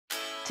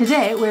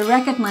Today we're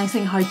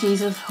recognising how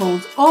Jesus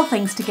holds all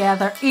things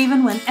together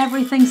even when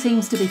everything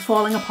seems to be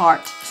falling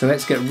apart. So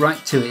let's get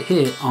right to it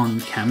here on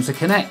CAMSA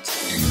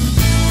Connect.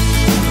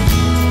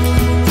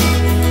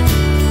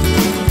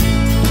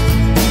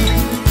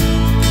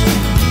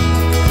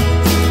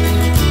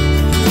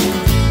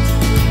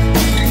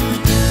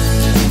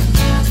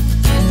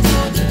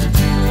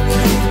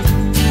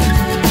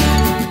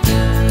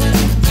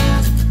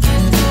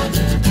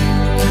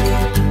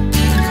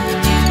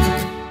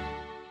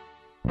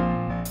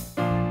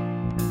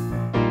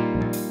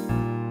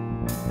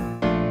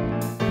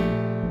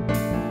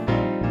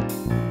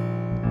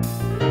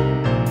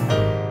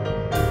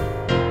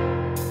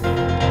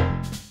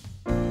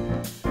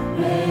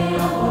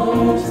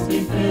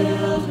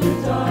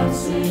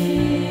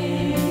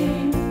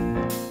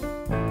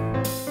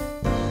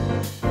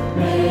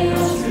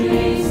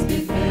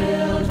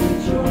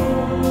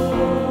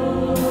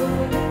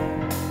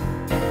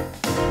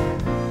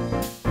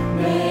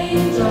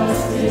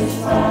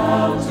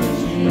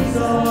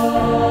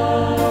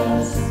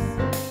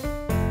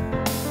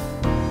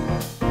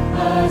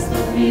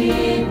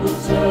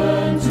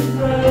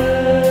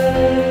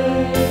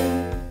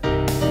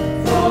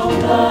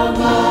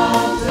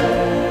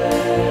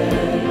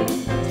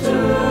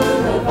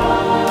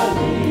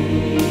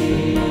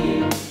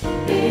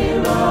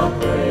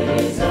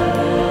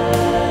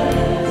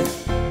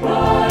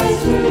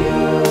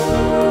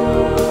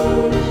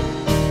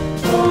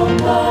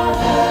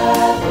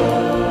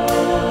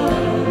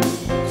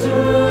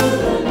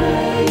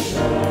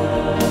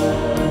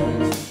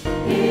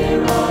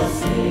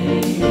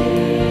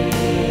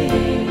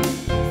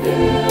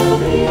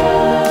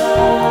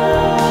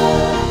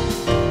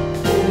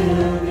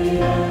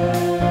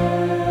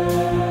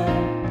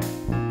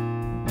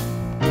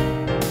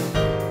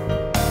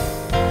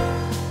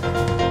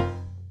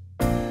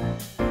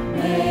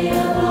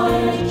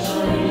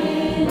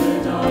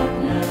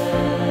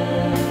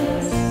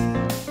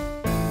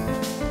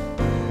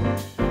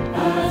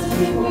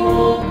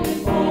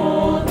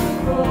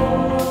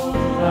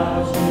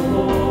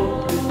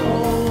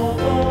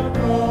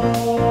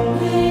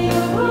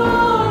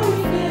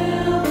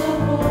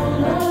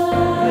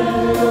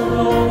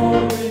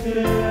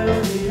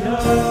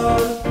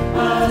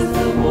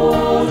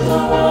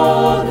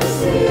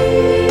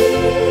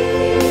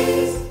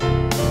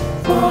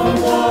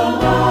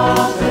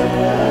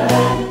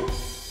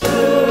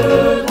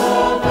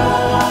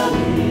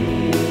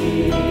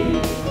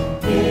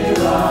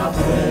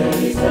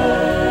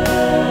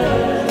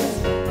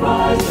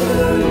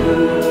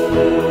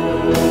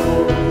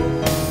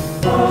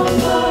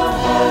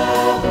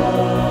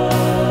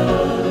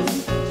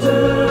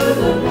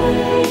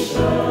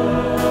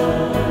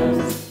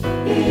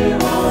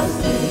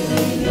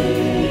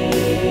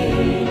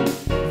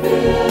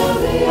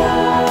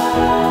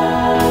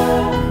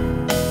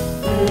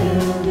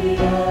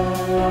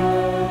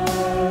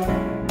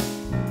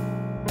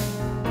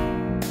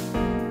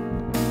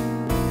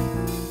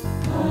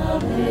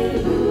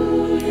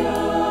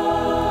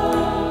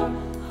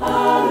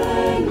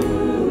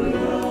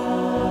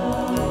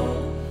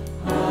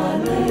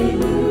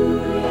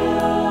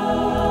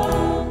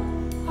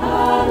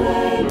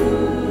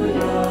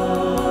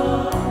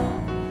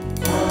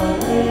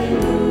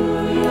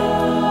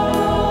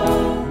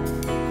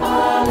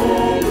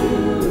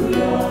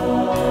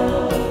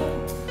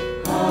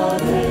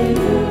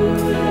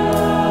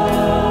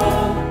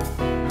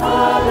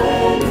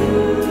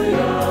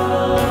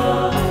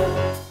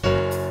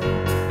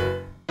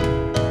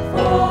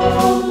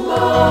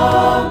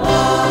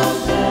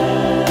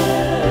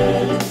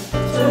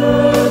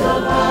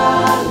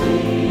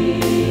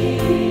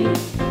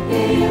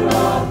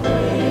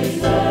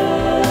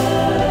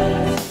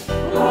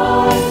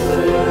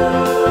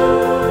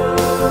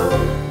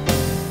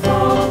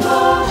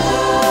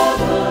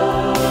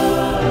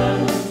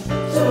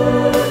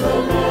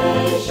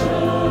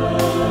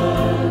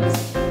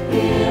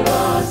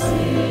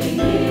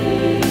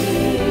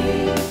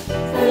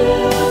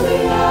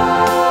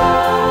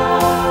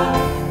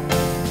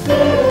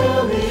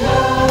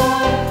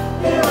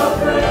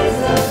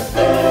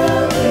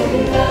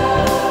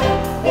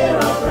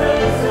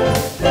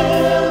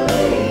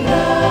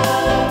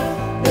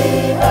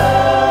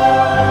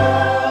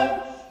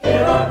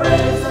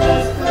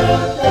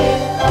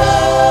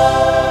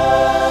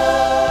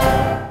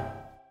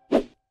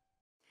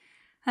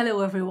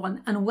 Hello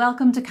everyone and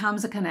welcome to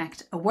CAMSA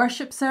Connect, a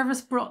worship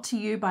service brought to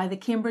you by the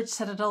Cambridge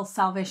Citadel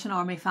Salvation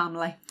Army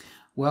family.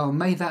 Well,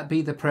 may that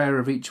be the prayer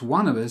of each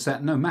one of us,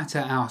 that no matter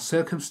our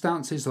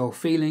circumstances or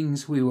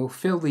feelings, we will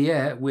fill the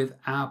air with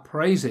our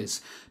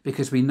praises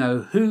because we know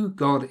who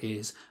God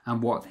is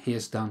and what he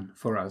has done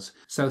for us.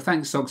 So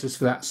thanks, Songsters,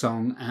 for that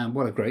song, and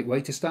what a great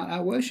way to start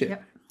our worship.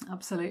 Yep,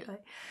 absolutely.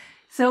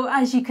 So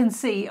as you can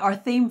see, our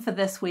theme for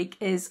this week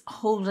is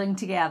holding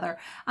together,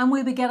 and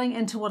we'll be getting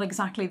into what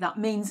exactly that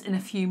means in a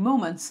few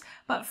moments.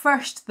 But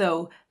first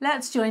though,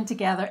 let's join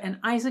together in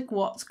Isaac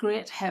Watts'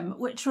 great hymn,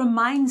 which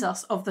reminds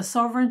us of the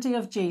sovereignty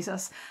of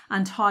Jesus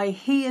and how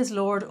he is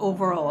Lord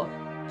over all.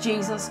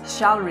 Jesus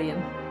shall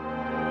reign.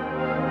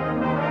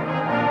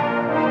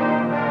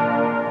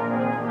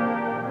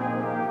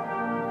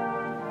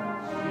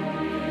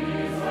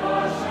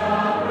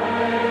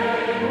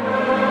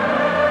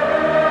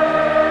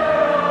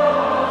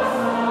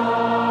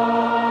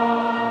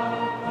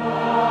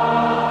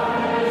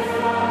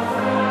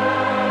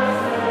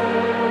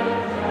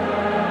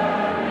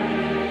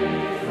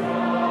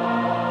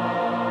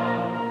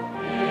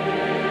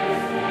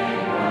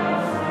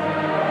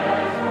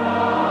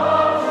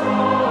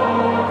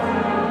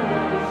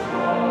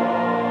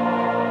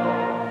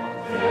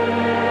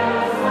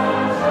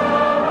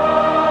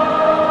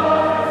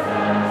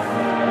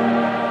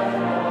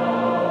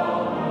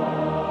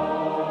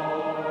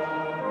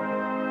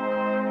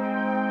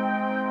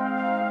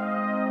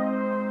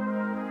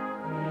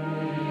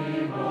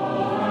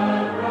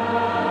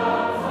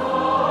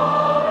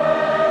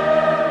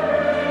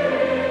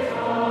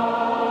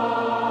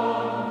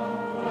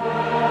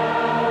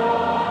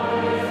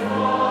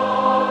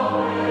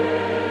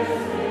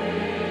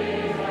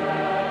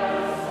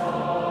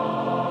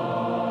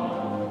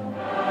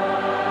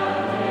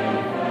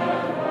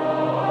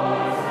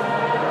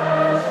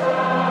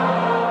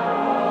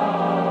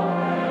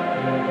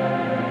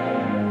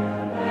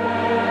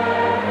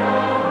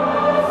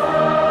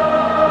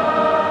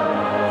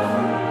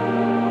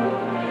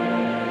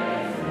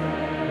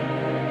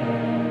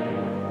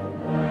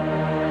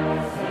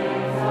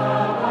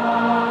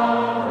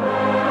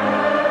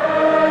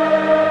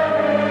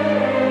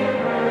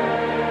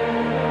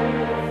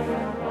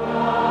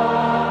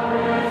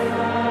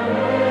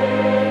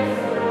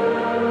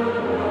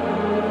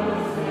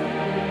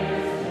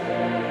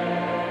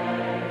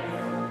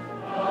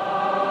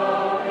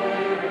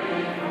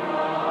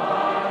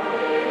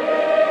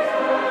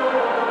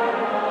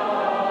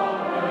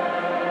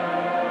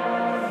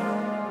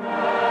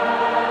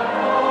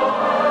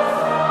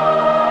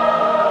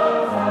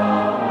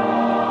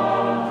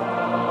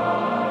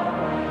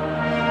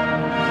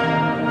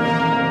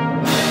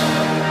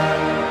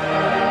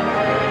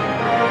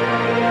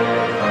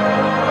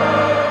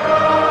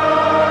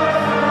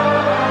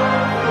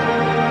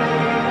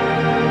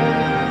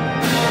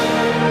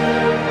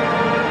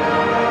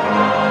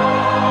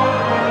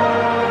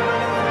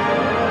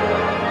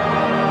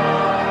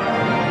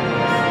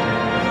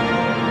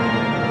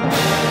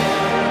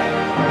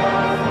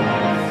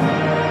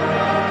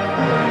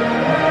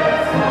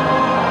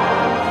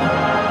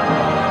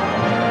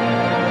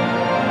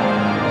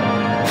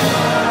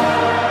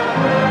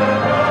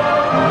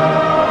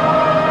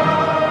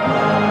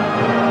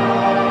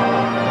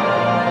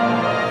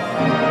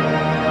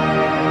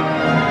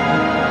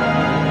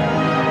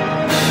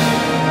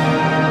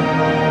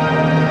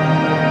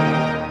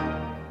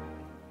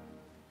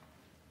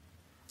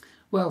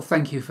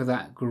 thank you for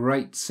that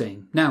great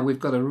sing. Now, we've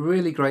got a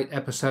really great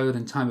episode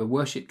and time of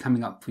worship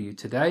coming up for you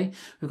today.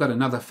 We've got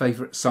another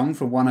favourite song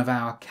from one of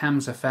our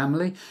CAMSA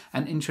family,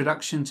 an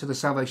introduction to the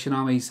Salvation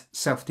Army's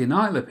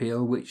self-denial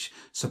appeal, which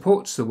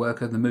supports the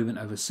work of the movement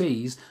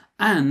overseas,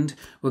 and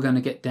we're going to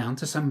get down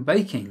to some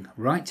baking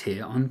right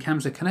here on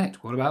CAMSA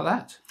Connect. What about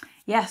that?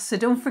 Yes, so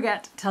don't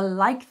forget to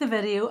like the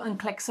video and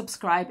click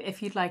subscribe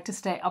if you'd like to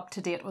stay up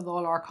to date with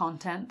all our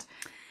content.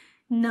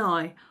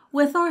 Now,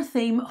 with our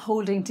theme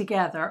Holding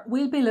Together,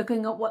 we'll be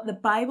looking at what the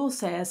Bible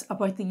says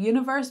about the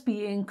universe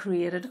being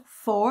created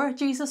for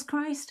Jesus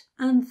Christ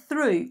and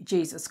through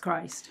Jesus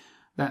Christ.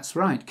 That's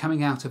right.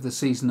 Coming out of the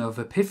season of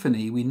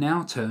Epiphany, we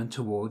now turn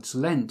towards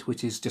Lent,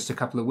 which is just a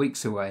couple of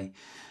weeks away.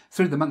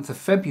 Through the month of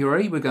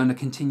February, we're going to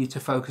continue to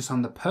focus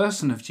on the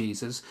person of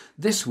Jesus,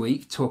 this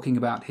week talking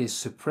about his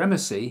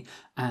supremacy,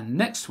 and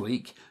next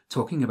week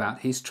talking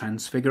about his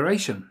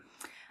transfiguration.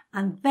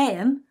 And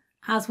then,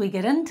 as we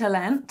get into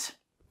Lent,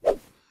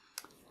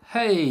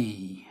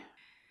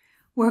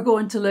 we're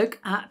going to look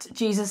at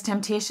Jesus'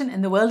 temptation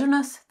in the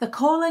wilderness, the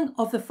calling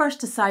of the first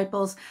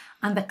disciples,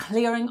 and the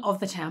clearing of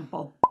the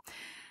temple.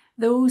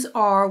 Those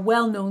are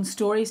well-known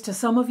stories to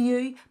some of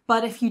you,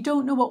 but if you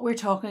don't know what we're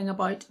talking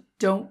about,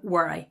 don't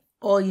worry.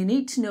 All you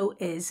need to know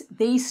is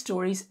these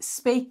stories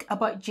speak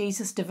about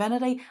Jesus'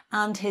 divinity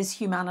and his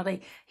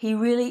humanity. He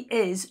really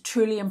is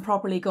truly and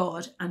properly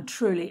God and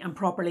truly and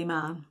properly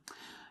man.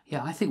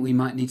 Yeah, I think we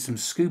might need some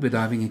scuba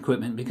diving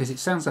equipment because it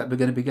sounds like we're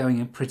going to be going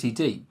in pretty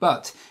deep.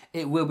 But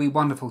it will be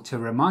wonderful to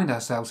remind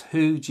ourselves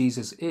who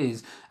Jesus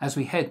is as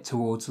we head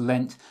towards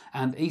Lent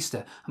and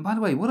Easter. And by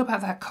the way, what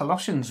about that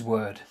Colossians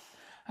word?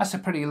 That's a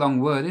pretty long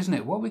word, isn't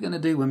it? What are we going to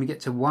do when we get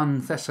to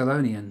 1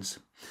 Thessalonians?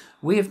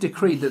 We have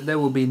decreed that there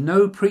will be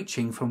no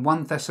preaching from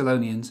 1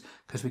 Thessalonians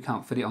because we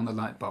can't fit it on the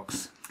light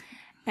box.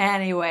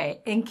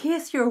 Anyway, in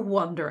case you're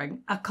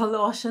wondering, a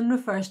Colossian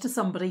refers to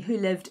somebody who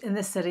lived in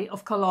the city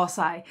of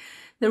Colossae,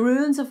 the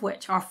ruins of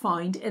which are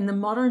found in the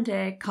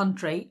modern-day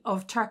country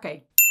of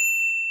Turkey.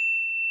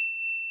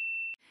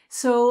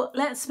 So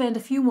let's spend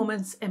a few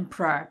moments in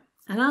prayer.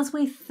 And as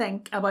we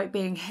think about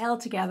being held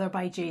together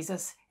by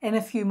Jesus, in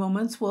a few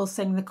moments we'll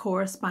sing the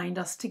chorus Bind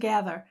Us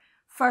Together.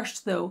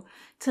 First though,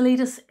 to lead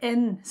us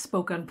in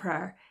spoken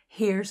prayer,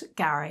 here's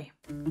Gary.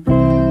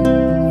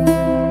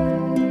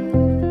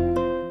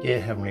 Dear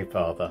Heavenly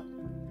Father,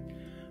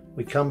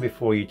 we come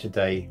before you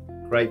today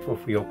grateful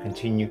for your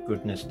continued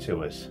goodness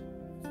to us.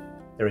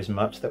 There is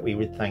much that we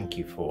would thank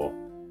you for: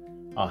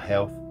 our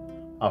health,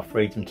 our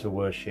freedom to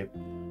worship,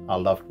 our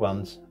loved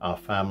ones, our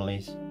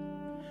families.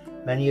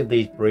 Many of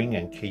these bring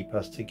and keep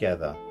us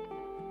together.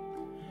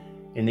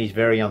 In these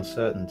very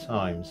uncertain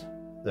times,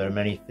 there are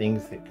many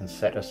things that can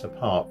set us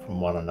apart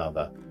from one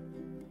another.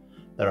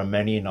 There are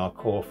many in our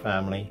core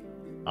family,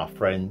 our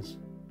friends,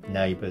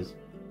 neighbours,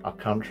 our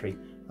country,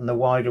 and the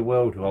wider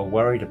world who are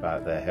worried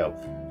about their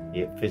health,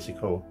 be it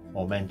physical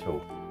or mental.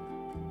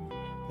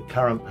 The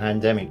current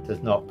pandemic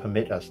does not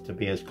permit us to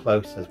be as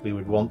close as we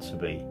would want to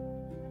be.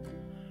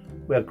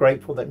 We are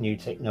grateful that new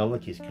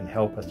technologies can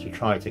help us to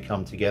try to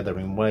come together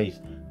in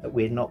ways that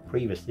we had not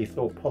previously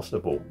thought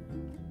possible.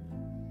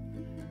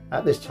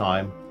 At this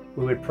time,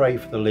 we would pray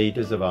for the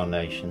leaders of our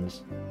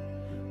nations.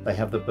 They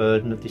have the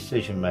burden of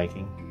decision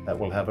making that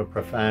will have a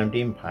profound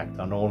impact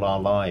on all our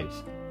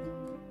lives.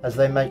 As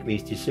they make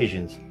these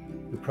decisions,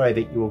 we pray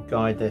that you will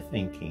guide their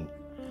thinking,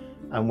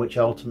 and which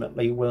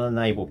ultimately will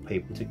enable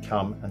people to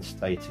come and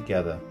stay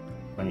together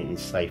when it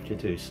is safe to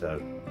do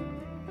so.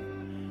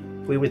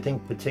 We would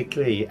think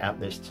particularly at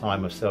this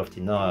time of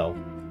self-denial,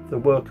 the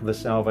work of the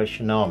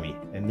Salvation Army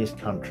in this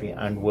country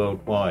and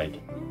worldwide.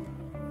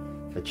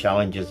 The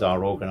challenges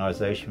our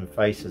organisation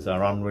faces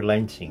are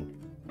unrelenting,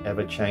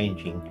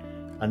 ever-changing,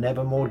 and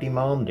ever more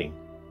demanding.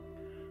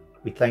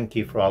 We thank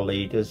you for our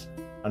leaders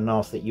and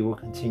ask that you will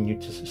continue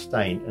to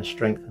sustain and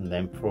strengthen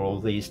them for all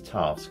these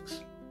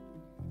tasks.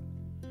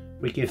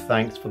 We give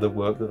thanks for the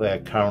work that they are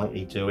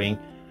currently doing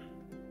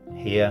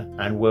here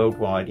and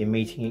worldwide in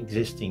meeting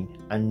existing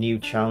and new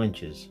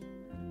challenges.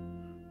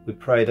 We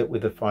pray that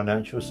with the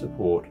financial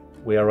support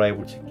we are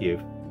able to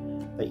give,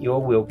 that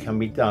your will can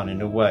be done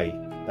in a way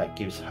that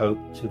gives hope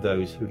to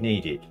those who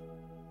need it.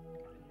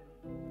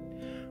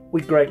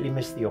 We greatly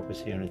miss the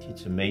opportunity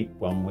to meet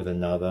one with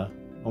another,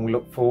 and we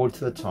look forward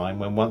to the time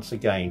when once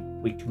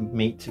again we can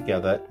meet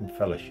together in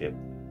fellowship.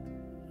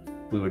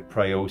 We would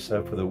pray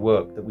also for the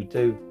work that we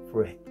do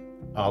for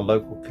our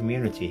local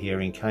community here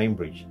in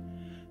Cambridge,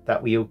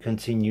 that we will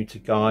continue to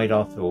guide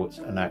our thoughts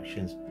and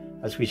actions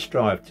as we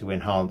strive to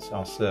enhance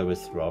our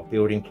service through our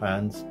building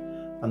plans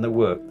and the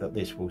work that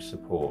this will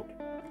support.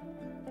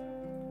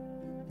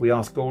 We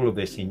ask all of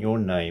this in your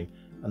name,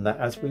 and that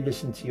as we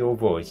listen to your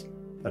voice,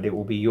 that it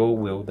will be your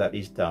will that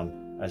is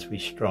done as we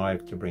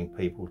strive to bring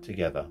people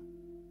together.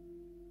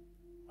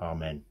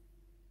 Amen.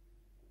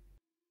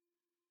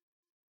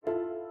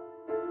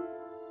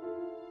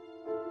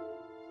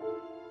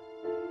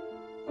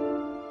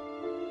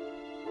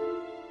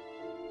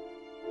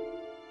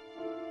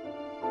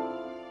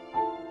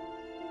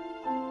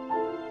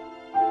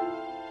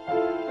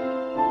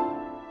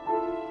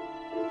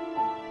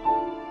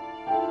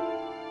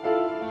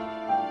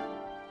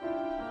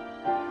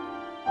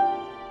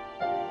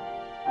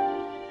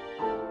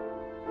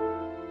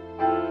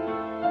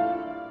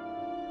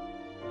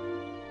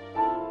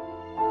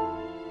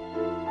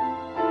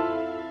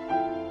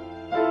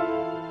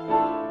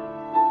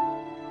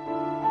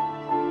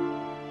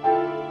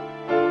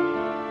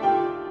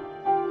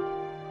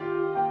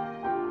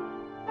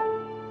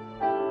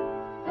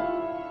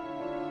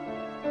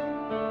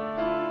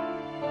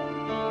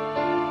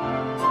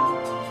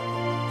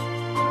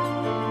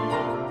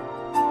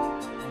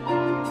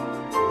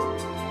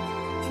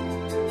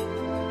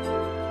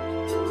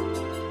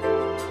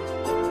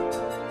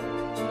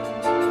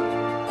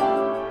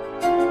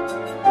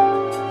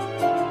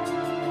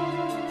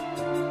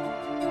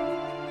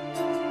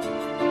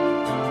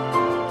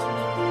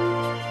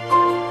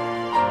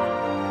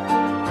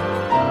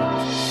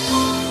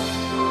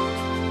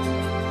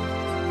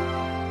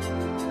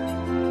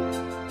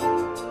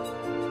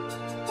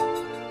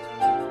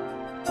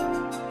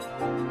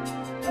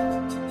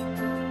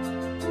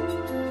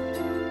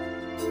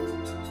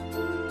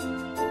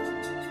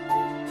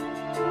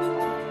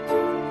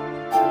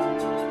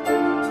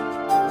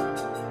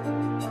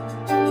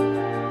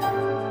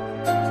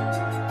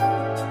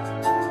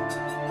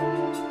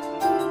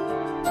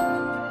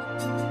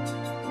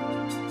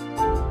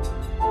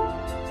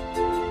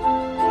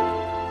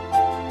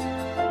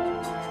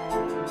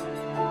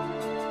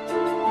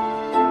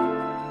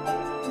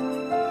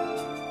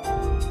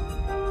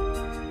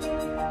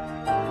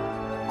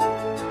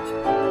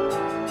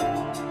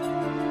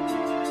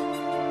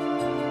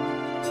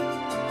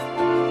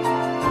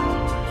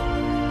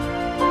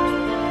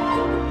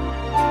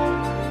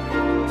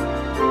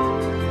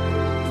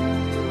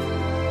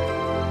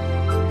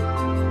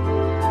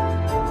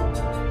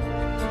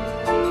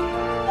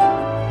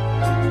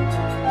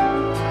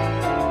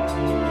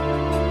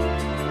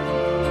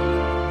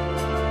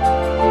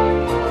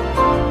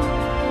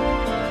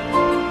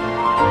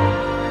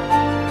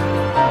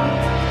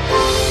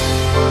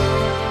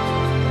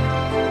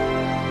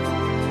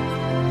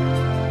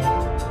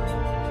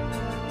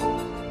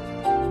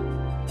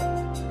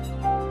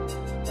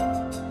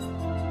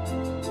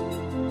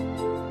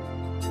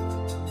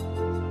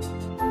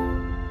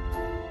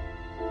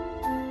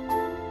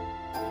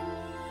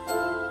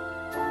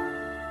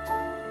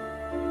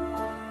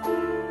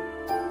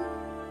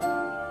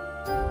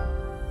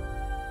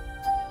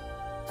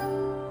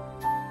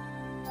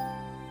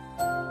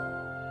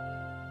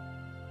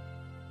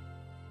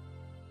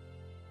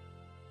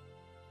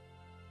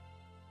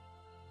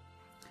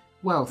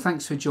 Well,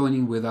 thanks for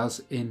joining with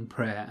us in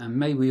prayer, and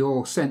may we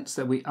all sense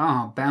that we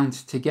are bound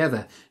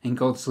together in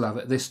God's love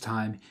at this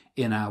time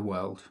in our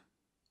world.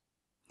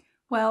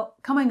 Well,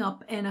 coming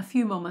up in a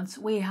few moments,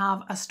 we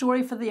have a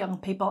story for the young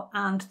people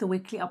and the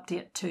weekly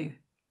update too.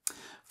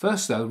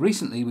 First though,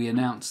 recently we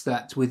announced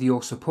that with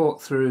your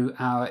support through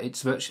our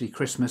It's Virtually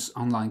Christmas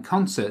online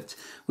concert,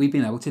 we've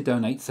been able to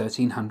donate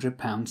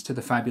 £1,300 to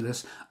the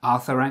fabulous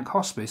Arthur Rank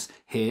Hospice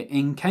here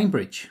in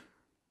Cambridge.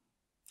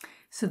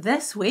 So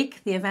this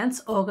week, the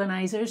event's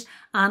organisers,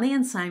 Annie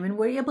and Simon,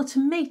 were able to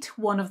meet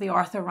one of the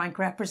Arthur Rank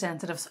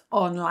representatives,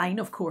 online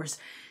of course,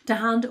 to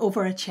hand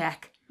over a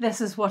cheque. This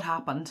is what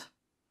happened.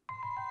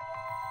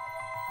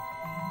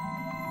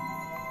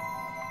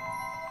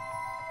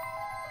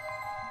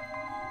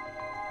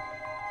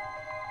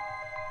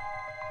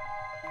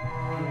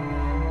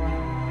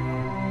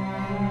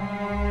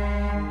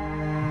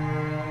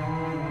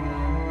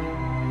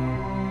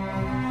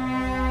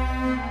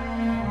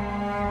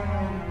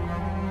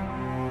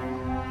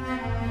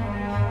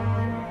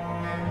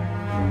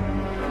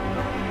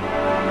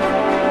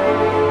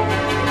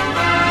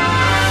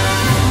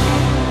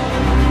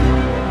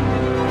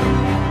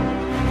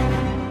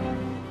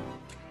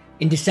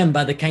 In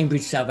December, the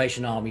Cambridge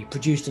Salvation Army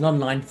produced an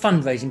online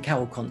fundraising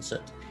carol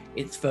concert,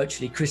 It's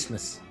Virtually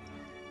Christmas.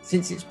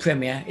 Since its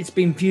premiere, it's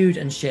been viewed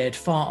and shared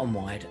far and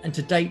wide, and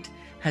to date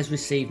has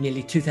received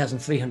nearly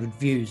 2,300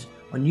 views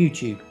on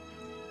YouTube.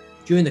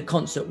 During the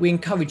concert, we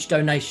encouraged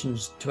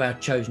donations to our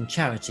chosen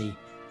charity,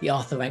 the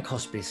Arthur Rank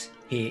Hospice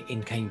here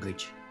in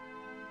Cambridge.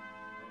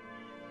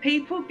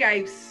 People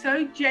gave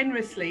so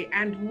generously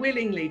and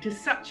willingly to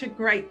such a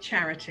great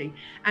charity,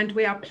 and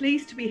we are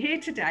pleased to be here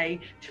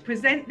today to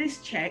present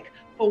this cheque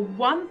for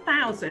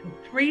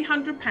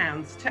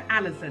 £1,300 to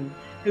Alison,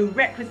 who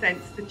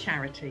represents the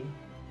charity.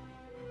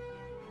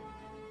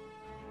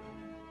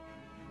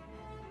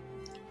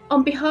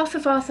 On behalf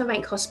of Arthur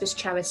Rank Hospice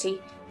Charity,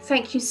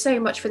 thank you so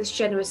much for this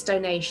generous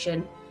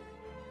donation.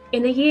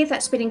 In a year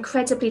that's been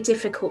incredibly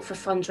difficult for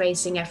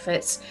fundraising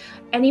efforts,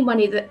 any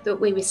money that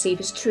we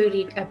receive is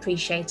truly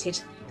appreciated.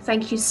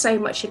 Thank you so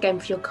much again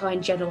for your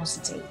kind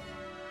generosity.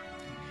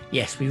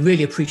 Yes, we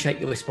really appreciate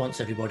your response,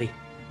 everybody.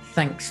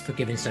 Thanks for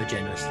giving so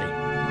generously.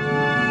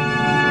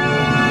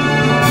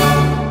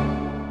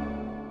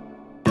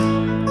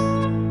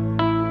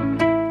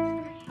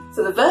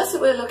 So the verse that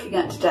we're looking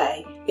at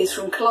today is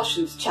from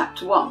Colossians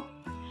chapter 1,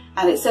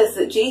 and it says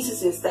that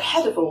Jesus is the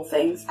head of all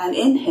things, and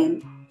in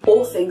him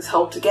all things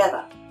hold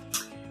together.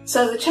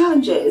 So the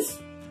challenge is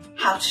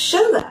how to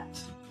show that.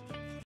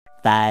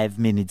 5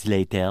 minutes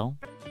later.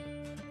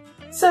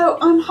 So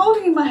I'm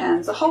holding in my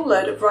hands a whole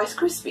load of Rice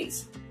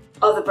Krispies.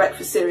 Other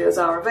breakfast cereals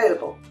are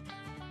available.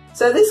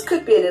 So this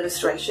could be an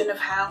illustration of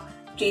how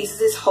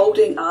Jesus is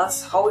holding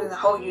us, holding the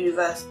whole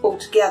universe all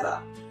together.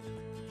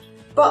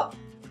 But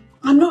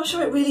I'm not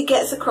sure it really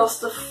gets across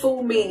the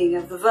full meaning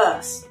of the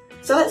verse.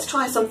 So let's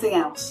try something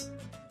else.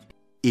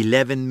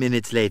 11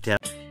 minutes later.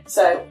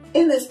 So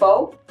in this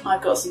bowl,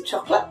 I've got some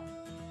chocolate,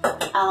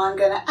 and I'm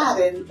going to add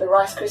in the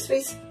Rice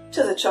Krispies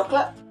to the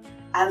chocolate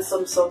and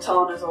some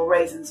sultanas or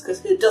raisins,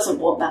 because who doesn't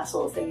want that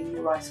sort of thing in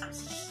your Rice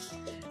Krispies?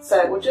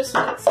 So we'll just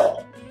mix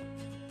the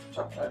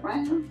chocolate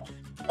round, and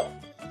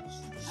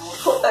we'll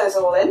put those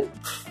all in,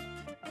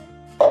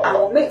 and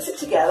we'll mix it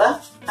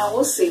together, and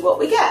we'll see what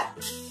we get.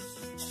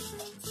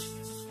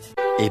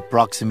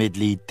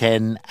 Approximately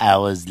 10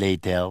 hours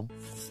later.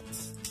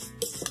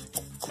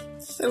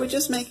 So we're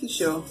just making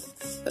sure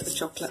that the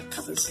chocolate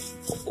covers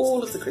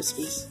all of the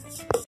Krispies.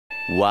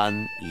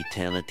 1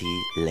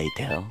 eternity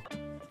later.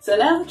 So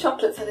now the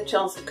chocolate's had a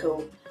chance to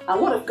cool,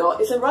 and what I've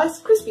got is a Rice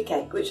Krispie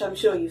cake, which I'm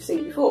sure you've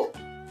seen before.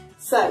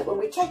 So when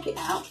we take it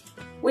out,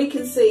 we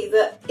can see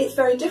that it's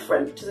very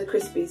different to the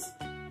Krispies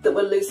that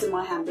were loose in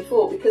my hand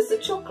before, because the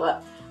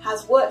chocolate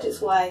has worked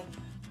its way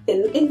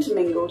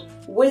intermingled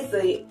with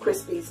the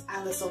Krispies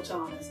and the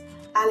sultanas,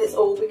 and it's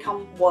all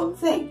become one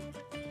thing.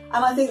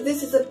 And I think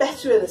this is a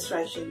better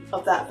illustration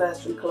of that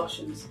verse from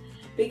Colossians,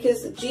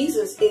 because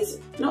Jesus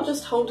is not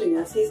just holding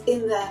us, he's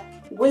in there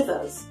with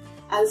us.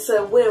 And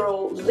so we're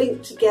all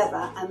linked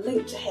together and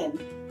linked to him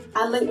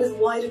and linked with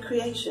wider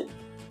creation.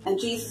 And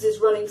Jesus is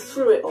running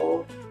through it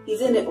all,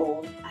 he's in it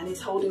all, and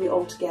he's holding it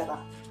all together.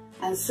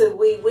 And so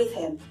we with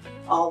him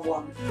are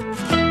one.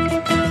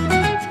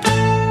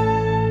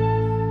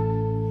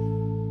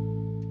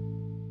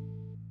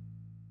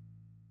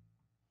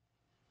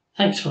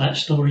 Thanks for that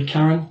story,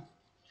 Karen.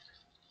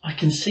 I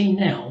can see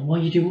now why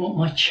you didn't want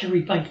my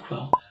cherry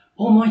bakewell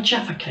or my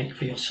Jaffa cake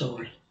for your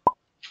story.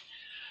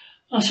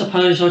 I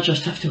suppose I'll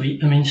just have to eat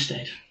them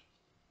instead.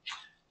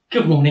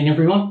 Good morning,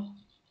 everyone.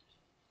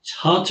 It's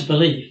hard to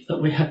believe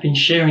that we have been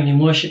sharing in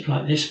worship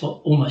like this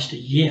for almost a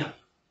year.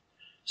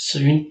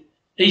 Soon,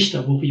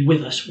 Easter will be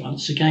with us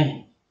once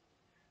again.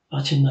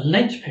 But in the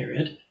Lent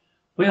period,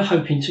 we are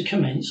hoping to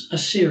commence a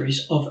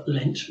series of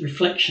Lent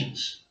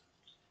reflections.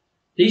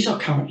 These are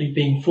currently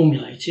being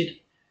formulated.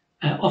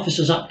 Our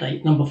Officer's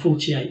Update number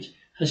 48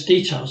 has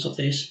details of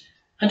this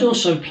and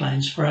also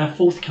plans for our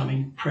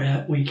forthcoming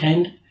prayer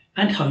weekend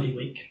and Holy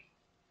Week.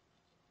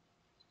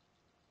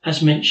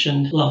 As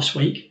mentioned last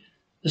week,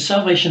 the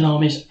Salvation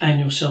Army's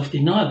annual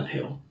self-denial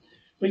appeal,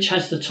 which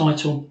has the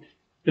title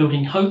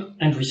Building Hope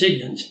and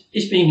Resilience,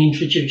 is being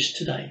introduced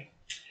today,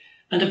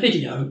 and a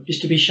video is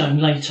to be shown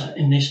later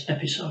in this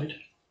episode.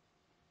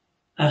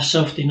 Our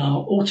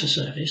self-denial altar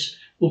service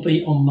will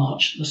be on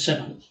March the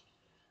 7th,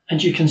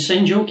 and you can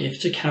send your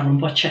gift to Karen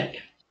by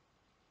cheque.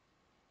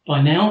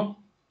 By now,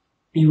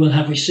 you will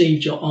have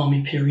received your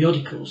Army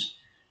periodicals,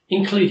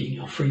 including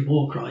your free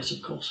war cries,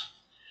 of course,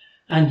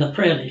 and the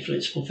prayer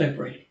leaflets for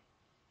February.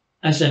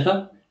 As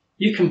ever,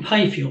 you can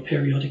pay for your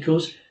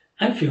periodicals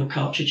and for your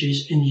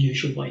cartridges in the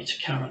usual way to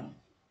Karen.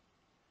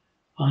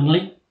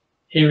 Finally,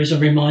 here is a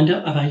reminder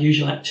of our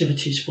usual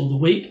activities for the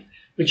week,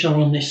 which are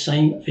on this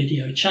same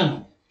video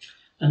channel.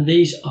 And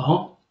these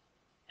are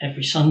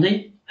every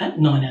Sunday at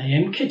 9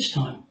 AM Kids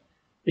Time,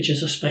 which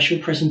is a special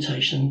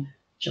presentation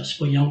just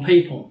for young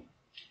people.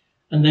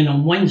 And then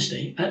on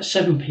Wednesday at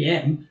 7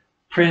 PM,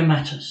 Prayer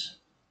Matters.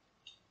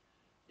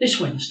 This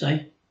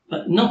Wednesday,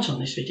 but not on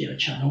this video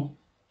channel,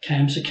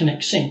 CAMSA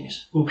Connect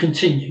Sings will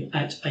continue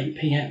at 8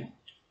 PM.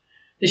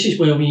 This is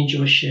where we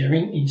enjoy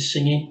sharing in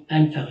singing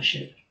and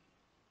fellowship.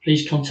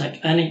 Please contact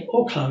Annie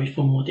or Chloe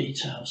for more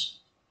details.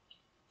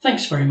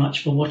 Thanks very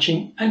much for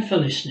watching and for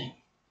listening.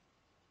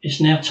 It's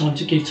now time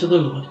to give to the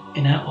Lord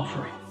in our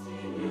offering.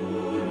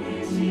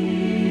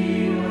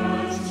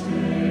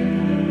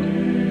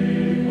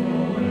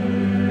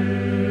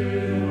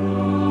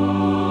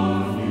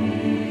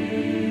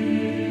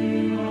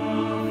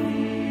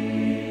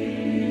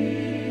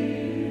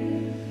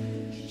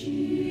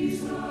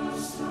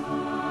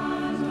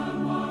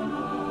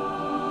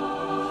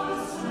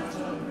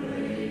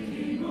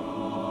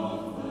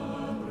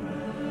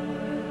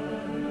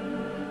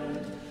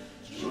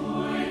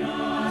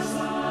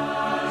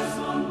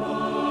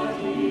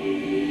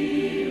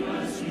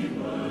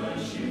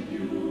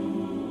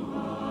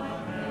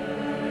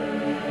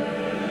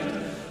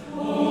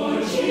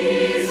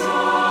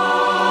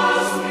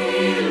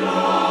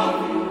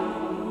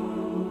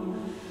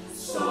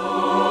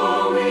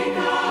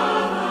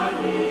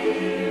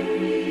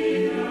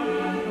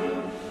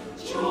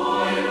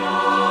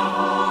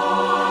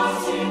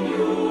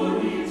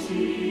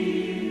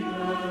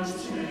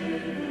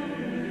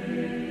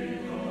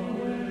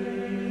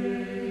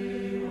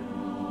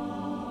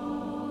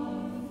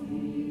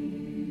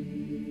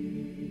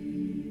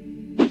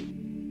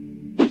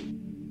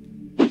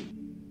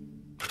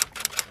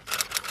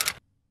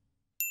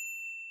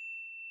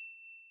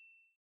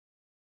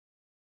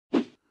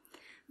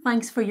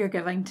 Thanks for your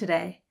giving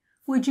today.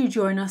 Would you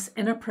join us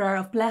in a prayer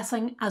of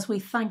blessing as we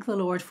thank the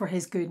Lord for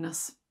his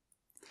goodness?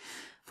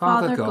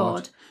 Father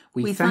God,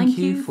 we thank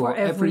you for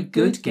every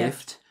good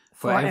gift,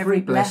 for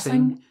every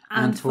blessing,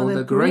 and for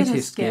the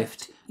greatest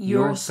gift,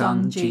 your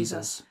Son,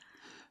 Jesus.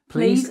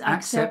 Please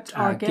accept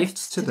our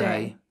gifts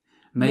today.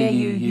 May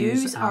you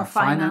use our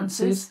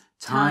finances,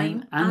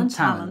 time, and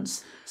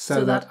talents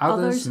so that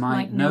others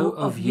might know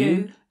of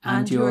you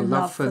and your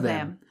love for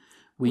them.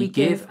 We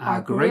give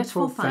our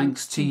grateful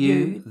thanks to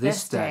you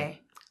this day.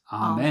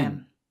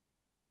 Amen.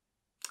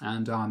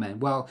 And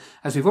amen. Well,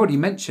 as we've already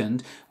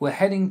mentioned, we're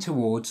heading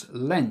towards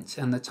Lent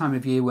and the time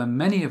of year when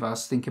many of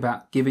us think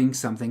about giving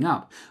something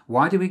up.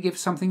 Why do we give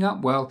something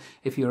up? Well,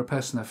 if you're a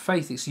person of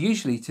faith, it's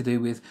usually to do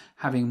with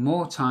having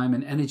more time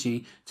and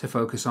energy to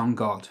focus on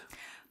God.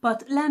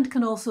 But Lent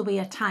can also be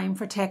a time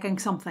for taking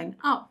something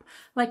up,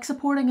 like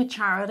supporting a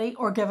charity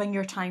or giving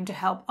your time to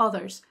help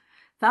others.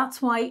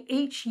 That's why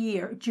each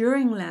year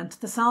during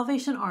Lent, the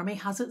Salvation Army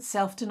has its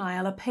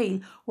self-denial appeal,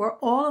 where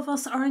all of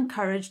us are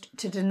encouraged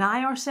to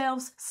deny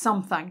ourselves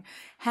something,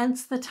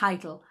 hence the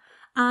title,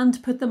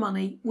 and put the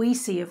money we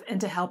save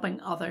into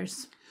helping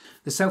others.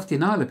 The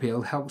self-denial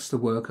appeal helps the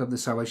work of the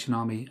Salvation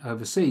Army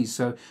overseas,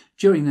 so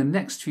during the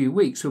next few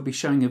weeks we'll be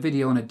showing a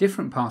video on a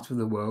different part of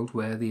the world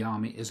where the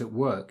Army is at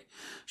work.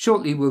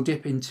 Shortly we'll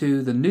dip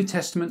into the New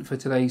Testament for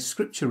today's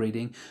scripture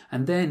reading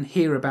and then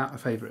hear about a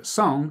favourite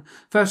song.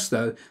 First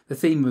though, the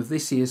theme of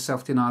this year's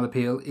self-denial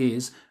appeal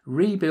is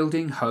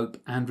Rebuilding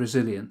Hope and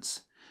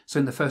Resilience. So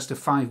in the first of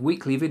 5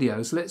 weekly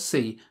videos, let's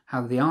see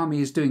how the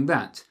Army is doing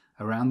that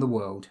around the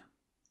world.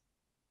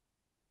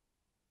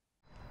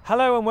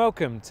 Hello and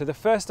welcome to the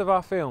first of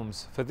our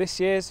films for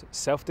this year's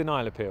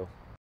Self-Denial Appeal.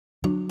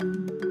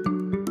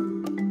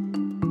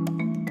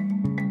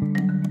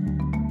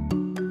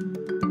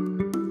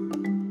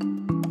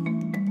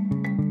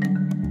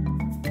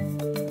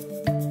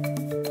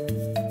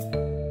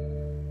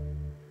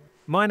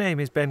 My name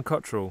is Ben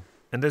Cottrell,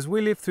 and as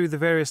we live through the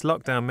various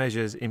lockdown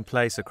measures in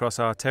place across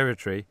our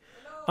territory,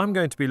 I'm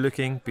going to be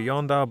looking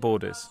beyond our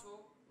borders.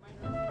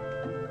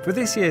 For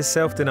this year's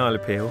Self-Denial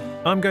Appeal,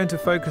 I'm going to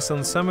focus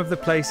on some of the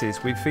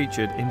places we've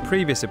featured in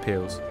previous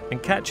appeals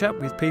and catch up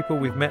with people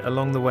we've met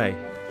along the way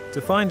to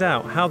find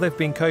out how they've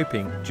been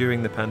coping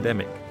during the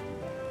pandemic.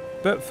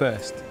 But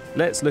first,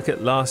 let's look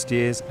at last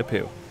year's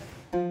appeal.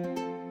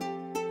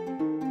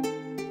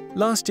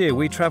 Last year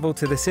we travelled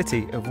to the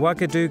city of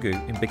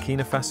Ouagadougou in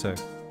Burkina Faso.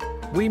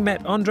 We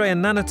met Andre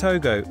and Nana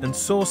Togo and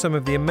saw some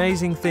of the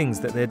amazing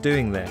things that they're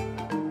doing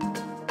there.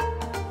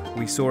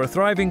 We saw a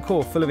thriving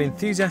corps full of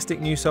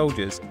enthusiastic new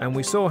soldiers, and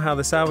we saw how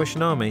the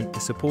Salvation Army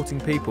is supporting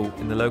people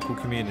in the local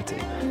community.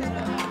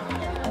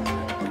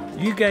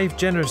 You gave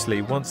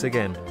generously once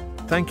again.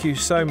 Thank you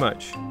so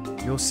much.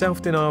 Your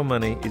self-denial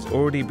money is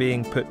already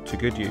being put to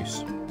good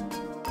use.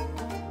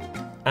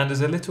 And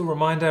as a little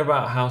reminder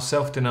about how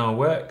self-denial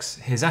works,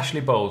 here's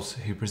Ashley Bowles,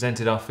 who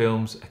presented our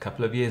films a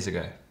couple of years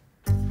ago.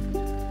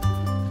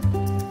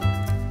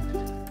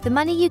 The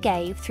money you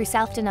gave through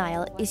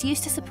self-denial is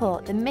used to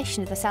support the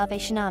mission of the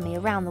Salvation Army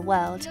around the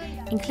world,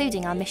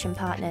 including our mission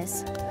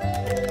partners.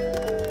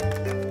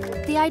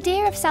 The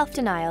idea of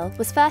self-denial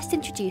was first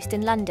introduced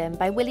in London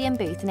by William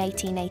Booth in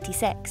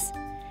 1886.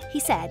 He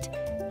said,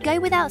 "Go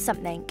without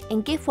something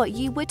and give what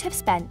you would have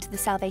spent to the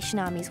Salvation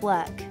Army's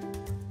work."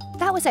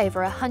 That was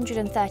over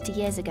 130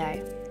 years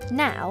ago.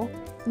 Now,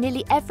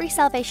 nearly every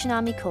Salvation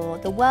Army corps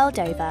the world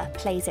over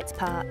plays its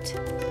part.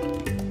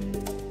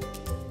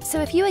 So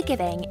if you are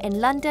giving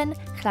in London,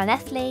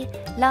 Llanelli,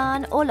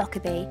 Larne or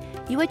Lockerbie,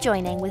 you are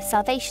joining with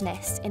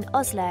Salvationists in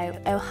Oslo,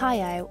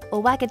 Ohio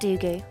or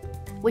Ouagadougou,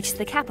 which is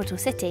the capital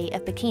city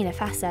of Burkina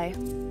Faso.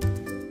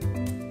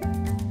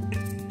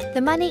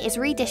 The money is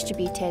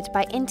redistributed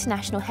by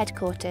international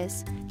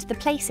headquarters to the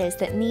places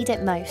that need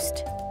it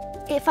most.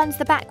 It funds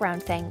the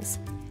background things,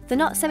 the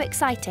not so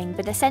exciting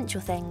but essential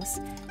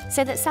things,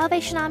 so that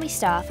Salvation Army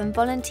staff and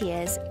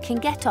volunteers can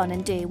get on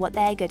and do what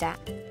they're good at,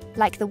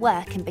 like the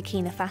work in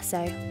Burkina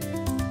Faso.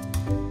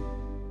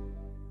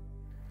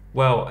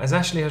 Well, as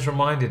Ashley has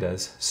reminded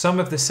us, some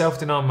of the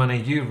self-denial money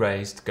you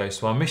raised goes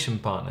to our mission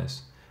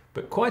partners,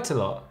 but quite a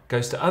lot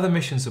goes to other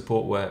mission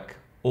support work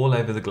all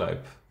over the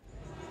globe.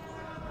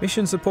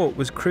 Mission support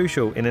was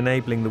crucial in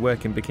enabling the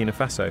work in Burkina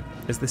Faso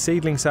as the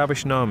seedling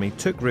Salvation Army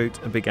took root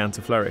and began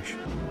to flourish.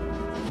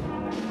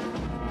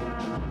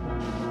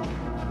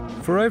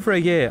 For over a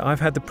year,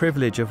 I've had the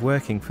privilege of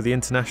working for the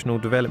International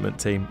Development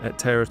Team at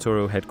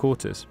Territorial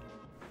Headquarters.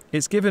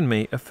 It's given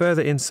me a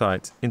further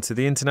insight into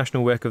the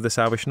international work of the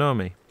Salvation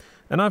Army,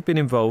 and I've been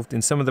involved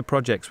in some of the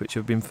projects which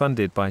have been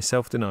funded by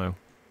self-denial.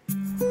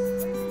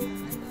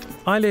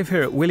 I live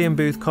here at William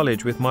Booth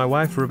College with my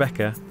wife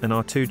Rebecca and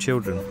our 2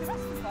 children.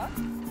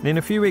 And in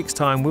a few weeks'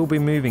 time we'll be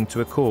moving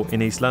to a corps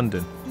in East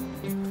London.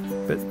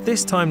 But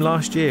this time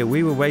last year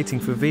we were waiting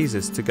for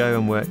visas to go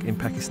and work in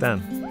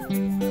Pakistan.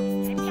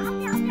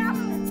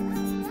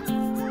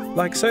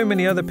 Like so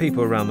many other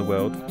people around the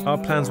world, our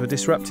plans were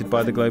disrupted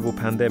by the global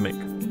pandemic.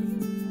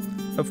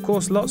 Of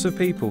course, lots of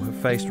people have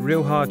faced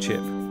real hardship,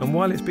 and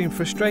while it's been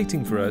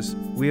frustrating for us,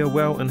 we are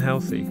well and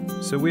healthy,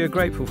 so we are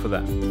grateful for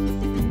that.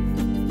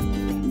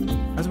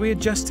 As we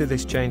adjust to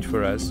this change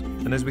for us,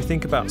 and as we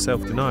think about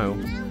self-denial,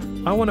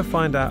 I want to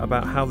find out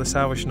about how the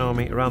Salvation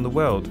Army around the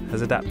world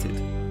has adapted.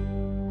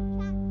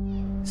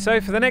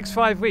 So for the next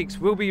 5 weeks,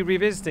 we'll be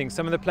revisiting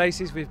some of the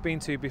places we've been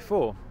to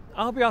before.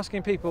 I'll be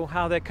asking people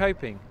how they're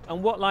coping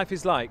and what life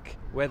is like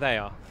where they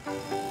are.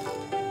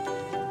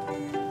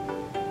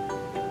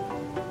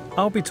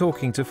 I'll be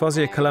talking to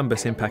Fozia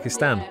Columbus in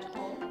Pakistan.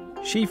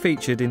 She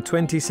featured in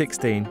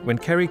 2016 when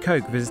Kerry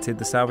Coke visited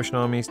the Salvation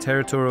Army's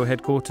territorial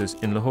headquarters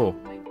in Lahore.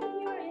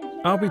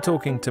 I'll be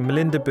talking to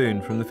Melinda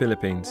Boone from the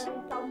Philippines.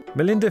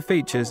 Melinda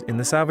features in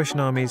the Salvation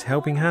Army's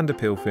Helping Hand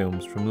Appeal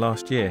films from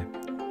last year.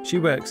 She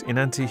works in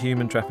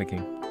anti-human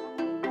trafficking.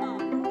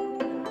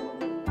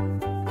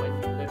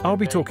 I'll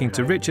be talking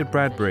to Richard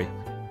Bradbury.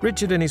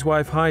 Richard and his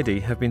wife Heidi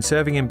have been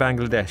serving in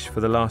Bangladesh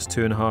for the last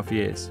 2.5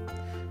 years.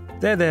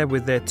 They're there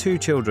with their 2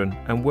 children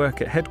and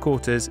work at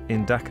headquarters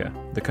in Dhaka,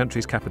 the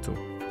country's capital.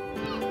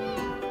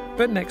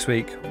 But next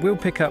week, we'll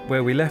pick up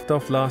where we left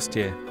off last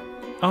year.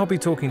 I'll be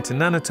talking to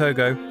Nana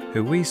Togo,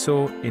 who we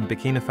saw in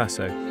Burkina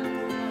Faso.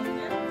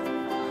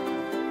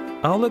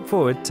 I'll look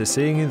forward to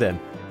seeing you then.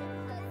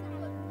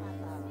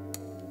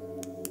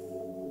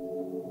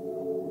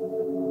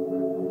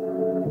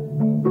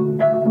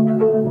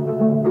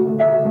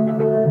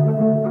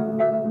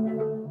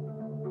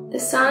 The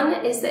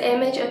Son is the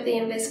image of the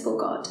invisible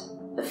God,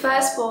 the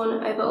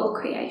firstborn over all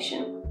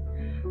creation.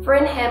 For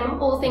in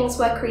him all things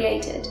were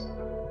created,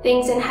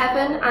 things in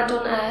heaven and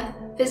on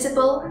earth,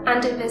 visible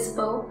and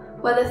invisible,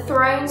 whether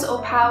thrones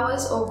or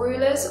powers or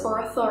rulers or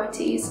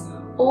authorities,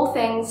 all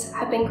things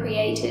have been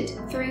created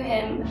through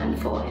him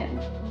and for him.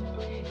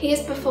 He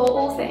is before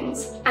all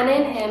things, and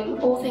in him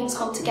all things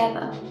hold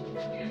together.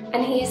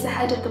 And he is the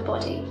head of the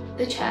body,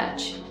 the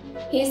church.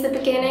 He is the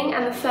beginning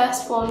and the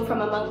firstborn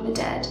from among the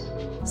dead,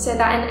 so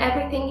that in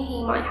everything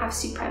he might have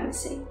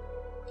supremacy.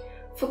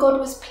 For God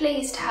was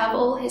pleased to have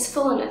all his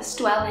fullness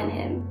dwell in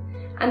him,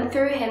 and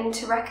through him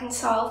to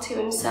reconcile to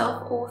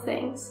himself all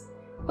things,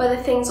 whether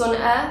things on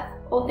earth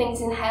or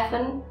things in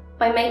heaven,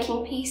 by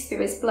making peace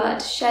through his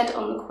blood shed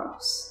on the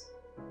cross.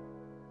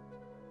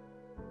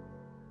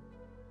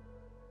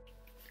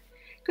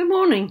 Good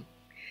morning.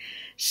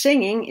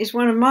 Singing is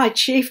one of my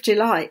chief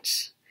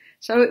delights,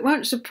 so it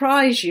won't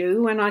surprise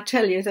you when I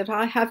tell you that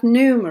I have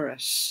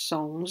numerous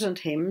songs and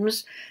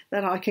hymns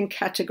that I can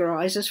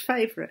categorise as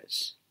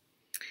favourites.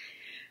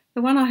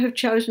 The one I have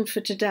chosen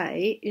for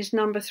today is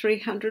number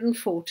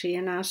 340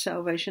 in our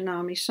Salvation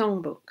Army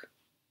songbook.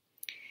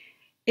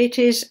 It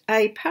is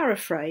a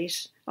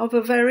paraphrase of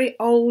a very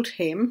old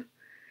hymn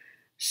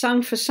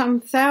sung for some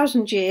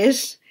 1,000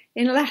 years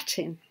in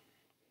Latin.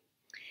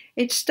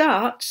 It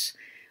starts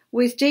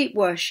with deep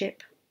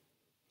worship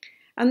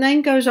and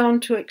then goes on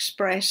to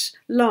express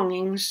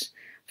longings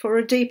for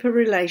a deeper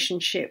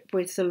relationship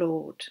with the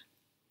Lord.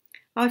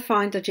 I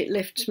find that it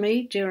lifts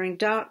me during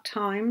dark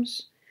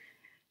times,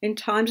 in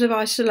times of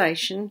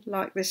isolation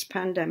like this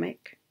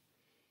pandemic,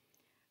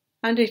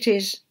 and it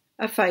is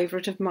a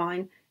favourite of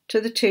mine to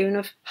the tune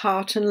of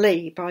Heart and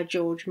Lee by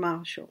George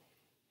Marshall.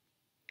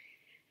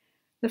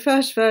 The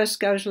first verse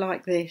goes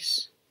like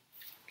this: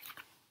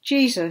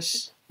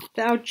 Jesus,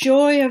 thou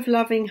joy of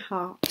loving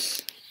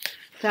hearts,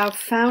 thou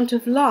fount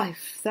of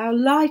life, thou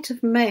light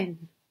of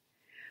men,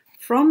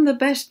 from the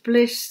best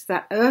bliss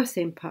that earth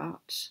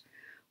imparts,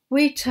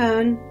 we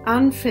turn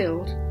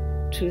unfilled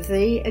to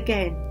thee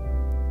again.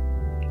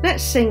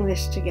 Let's sing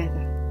this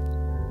together.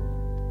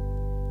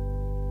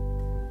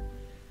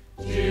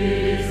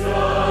 Jesus,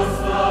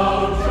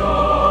 thou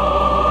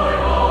joy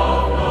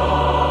of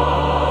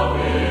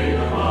loving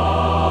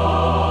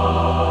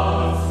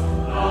hearts,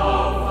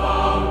 thou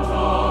fount of life, thou light of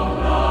men,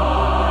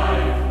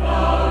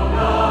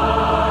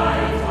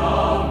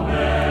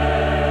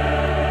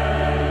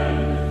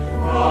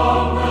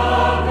 from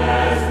the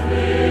best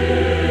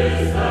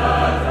bliss that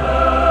earth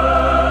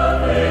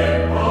imparts,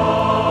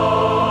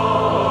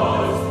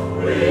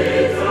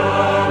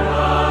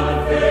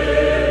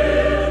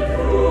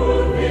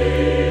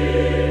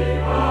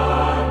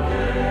 we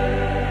turn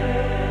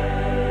unfilled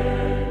to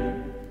thee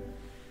again.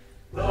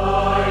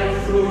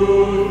 Thy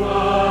truth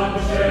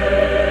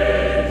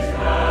unchanged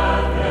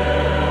hath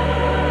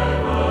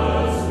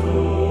never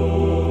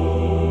stood.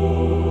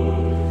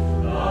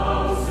 Thou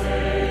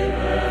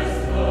savest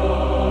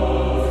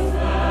those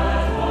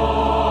that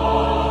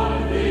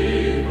on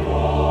thee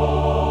call.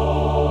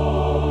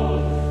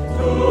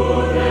 To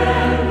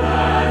them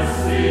that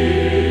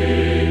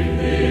seek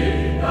thee,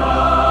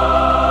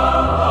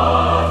 thou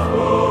art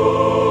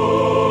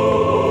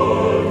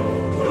good.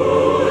 To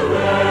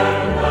them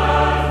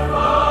that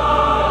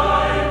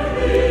find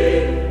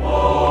thee,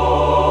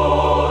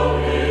 all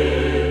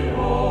in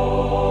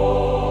all.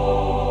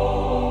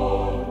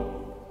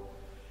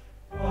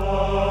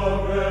 Our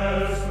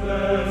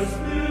restless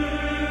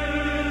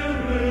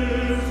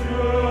spirits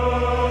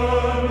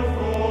yearn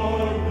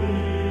for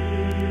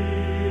thee,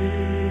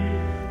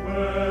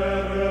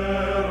 where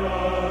there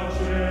are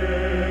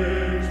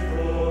chains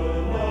for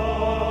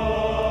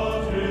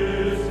lot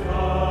is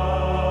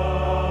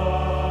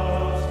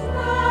cast.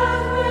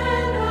 That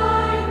when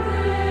thy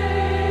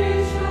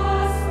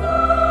gracious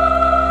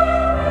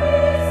smile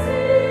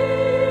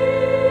receive,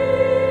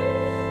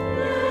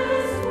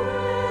 blessed where our faith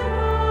can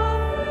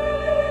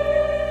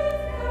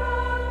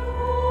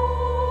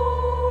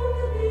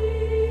hold thee fast.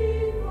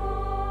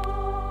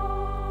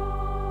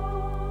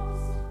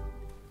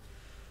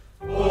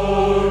 O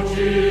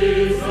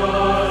Jesus,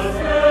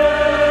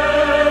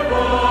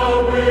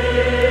 ever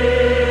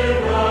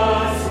with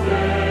us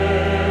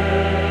stay.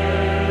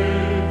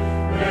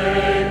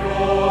 Make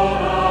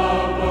all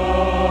our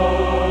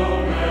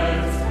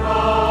moments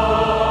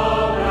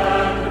calm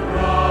and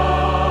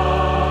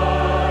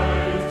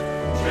bright.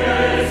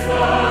 Chase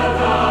the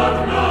dark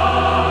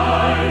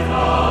night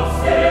of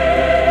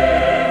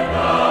sin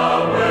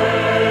away.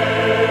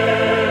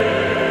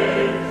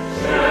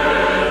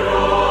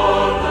 Share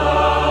all the world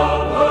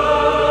thy holy light.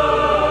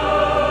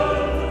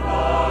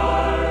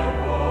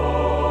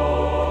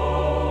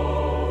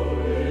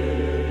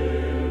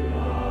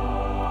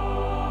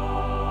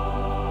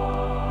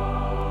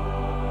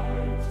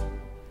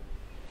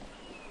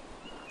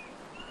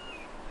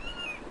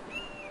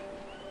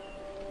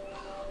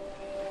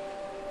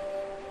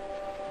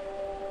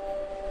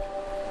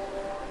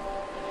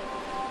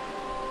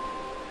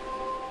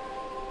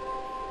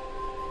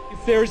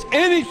 If there is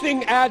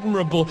anything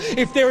admirable,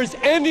 if there is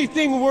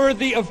anything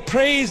worthy of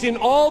praise in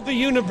all the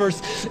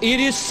universe, it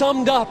is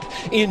summed up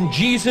in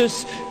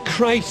Jesus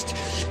Christ.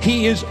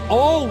 He is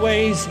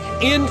always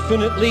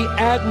infinitely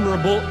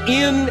admirable,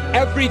 in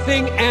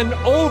everything and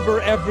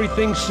over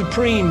everything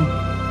supreme.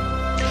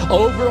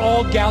 Over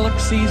all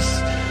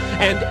galaxies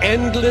and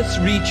endless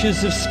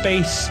reaches of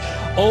space,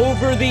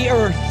 over the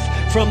earth,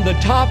 from the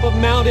top of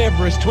Mount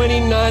Everest,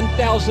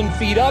 29,000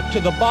 feet up, to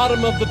the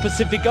bottom of the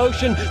Pacific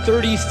Ocean,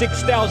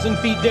 36,000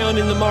 feet down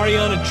in the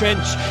Mariana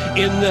Trench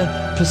in the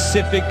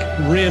Pacific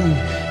Rim.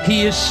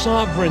 He is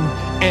sovereign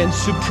and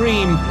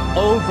supreme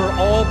over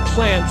all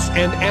plants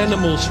and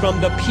animals,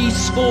 from the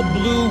peaceful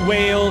blue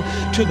whale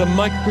to the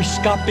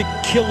microscopic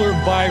killer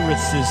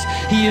viruses.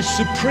 He is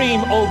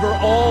supreme over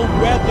all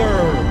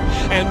weather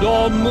and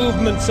all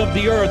movements of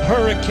the earth,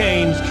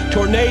 hurricanes,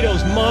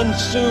 tornadoes,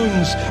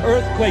 monsoons,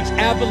 earthquakes,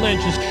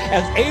 avalanches.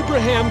 As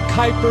Abraham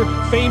Kuyper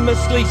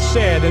famously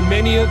said, and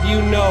many of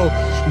you know,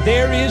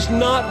 there is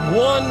not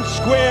 1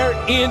 square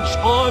inch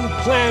on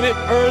planet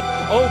Earth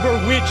over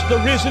which the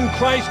risen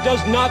Christ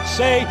does not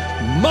say,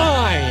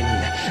 mine,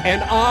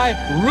 and I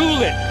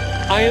rule it.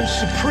 I am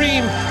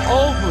supreme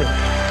over it.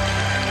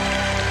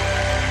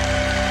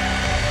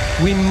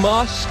 We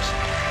must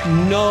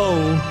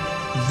know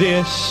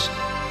this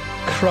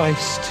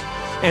Christ.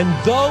 And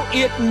though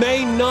it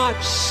may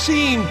not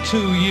seem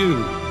to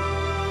you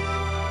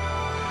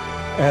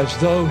as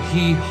though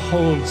he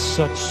holds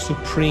such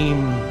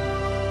supreme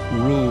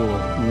rule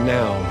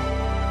now,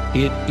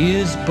 it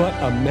is but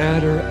a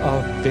matter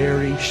of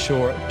very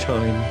short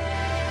time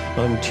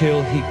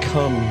until he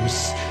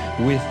comes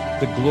with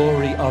the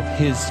glory of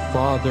his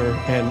Father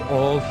and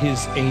all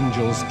his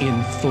angels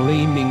in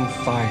flaming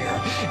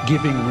fire,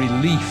 giving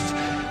relief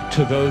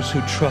to those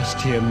who trust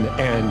him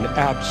and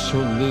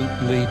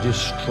absolutely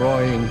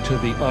destroying to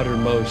the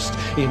uttermost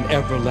in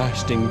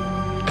everlasting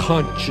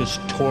conscious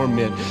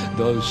torment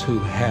those who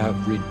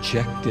have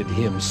rejected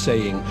him,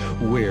 saying,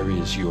 "Where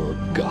is your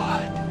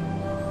God?"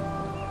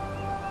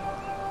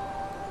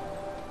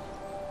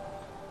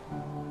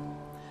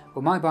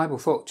 Well, my Bible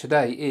thought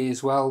today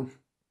is, well,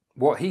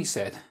 what he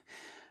said.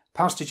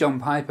 Pastor John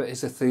Piper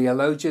is a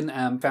theologian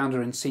and founder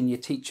and senior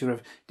teacher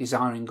of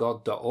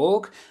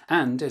desiringgod.org,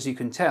 and, as you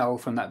can tell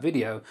from that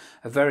video,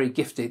 a very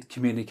gifted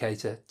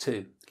communicator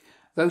too.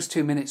 Those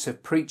 2 minutes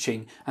of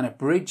preaching, an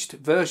abridged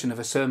version of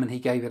a sermon he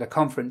gave at a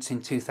conference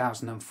in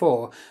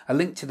 2004, a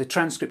link to the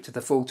transcript of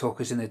the full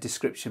talk is in the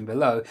description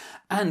below,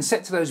 and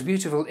set to those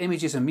beautiful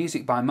images and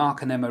music by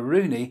Mark and Emma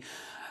Rooney,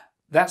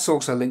 that's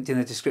also linked in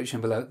the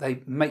description below.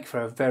 They make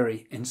for a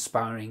very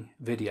inspiring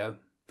video.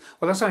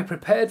 Well, as I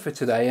prepared for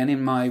today and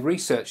in my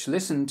research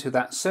listened to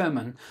that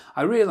sermon,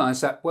 I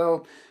realised that,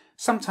 well,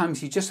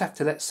 sometimes you just have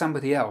to let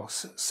somebody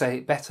else say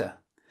it better.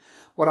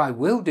 What I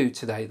will do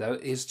today, though,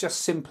 is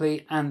just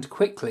simply and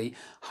quickly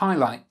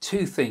highlight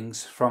 2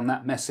 things from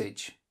that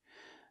message.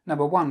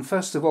 Number 1,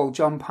 first of all,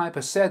 John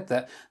Piper said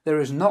that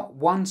there is not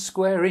 1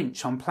 square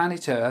inch on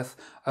planet Earth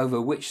over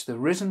which the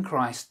risen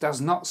Christ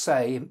does not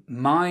say,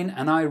 "Mine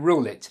and I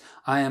rule it,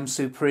 I am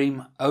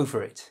supreme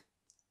over it."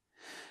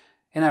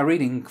 In our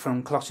reading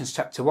from Colossians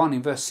chapter 1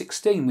 in verse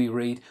 16 we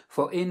read,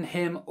 "For in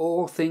him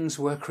all things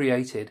were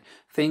created,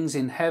 things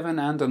in heaven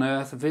and on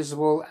earth,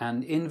 visible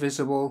and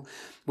invisible,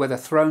 whether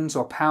thrones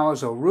or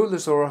powers or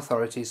rulers or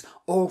authorities,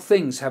 all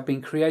things have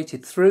been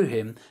created through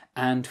him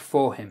and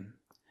for him."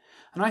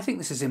 And I think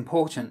this is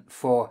important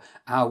for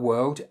our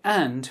world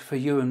and for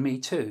you and me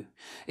too.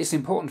 It's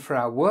important for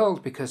our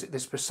world because at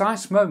this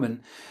precise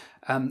moment,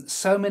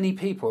 so many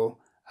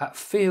people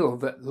feel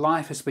that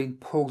life has been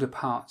pulled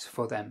apart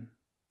for them.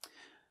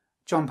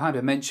 John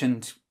Piper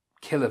mentioned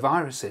killer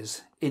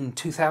viruses. In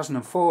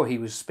 2004 he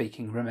was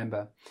speaking,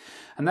 remember.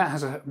 And that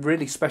has a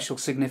really special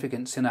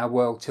significance in our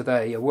world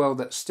today, a world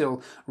that's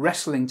still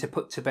wrestling to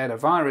put to bed a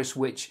virus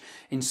which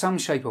in some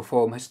shape or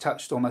form has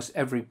touched almost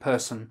every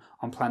person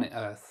on planet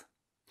Earth.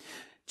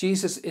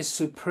 Jesus is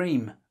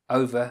supreme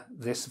over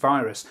this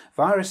virus.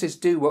 Viruses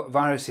do what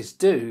viruses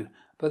do,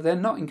 but they're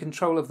not in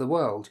control of the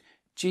world.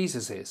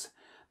 Jesus is.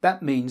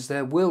 That means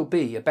there will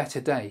be a better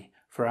day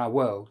for our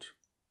world.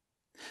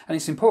 And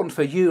it's important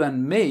for you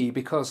and me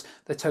because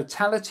the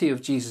totality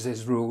of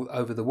Jesus' rule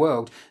over the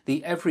world,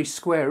 the every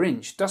square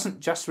inch, doesn't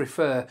just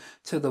refer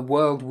to the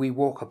world we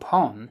walk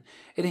upon,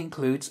 it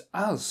includes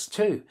us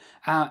too.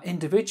 Our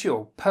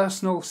individual,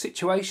 personal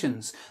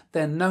situations,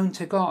 they're known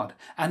to God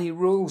and he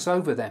rules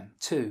over them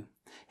too.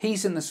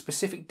 He's in the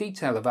specific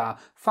detail of our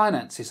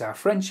finances, our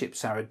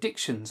friendships, our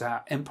addictions,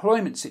 our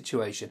employment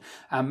situation,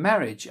 our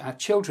marriage, our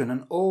children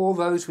and all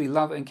those we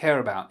love and care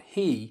about.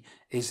 He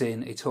is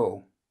in it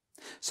all.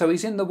 So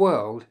he's in the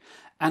world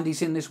and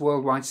he's in this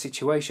worldwide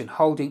situation,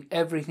 holding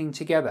everything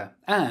together,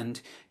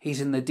 and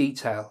he's in the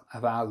detail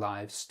of our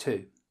lives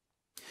too.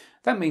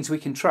 That means we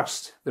can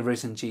trust the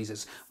risen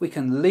Jesus. We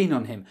can lean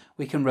on him.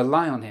 We can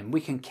rely on him.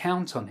 We can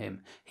count on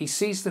him. He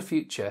sees the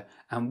future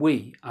and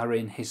we are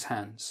in his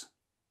hands.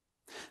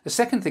 The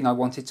second thing I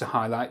wanted to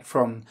highlight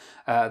from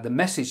the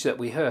message that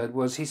we heard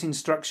was his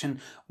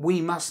instruction,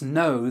 we must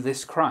know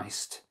this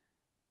Christ.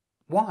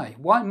 Why?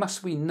 Why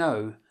must we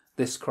know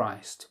this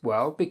Christ?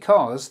 Well,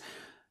 because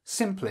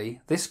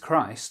simply this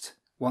Christ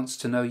wants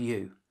to know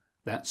you.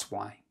 That's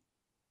why.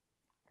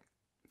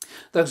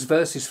 Those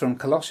verses from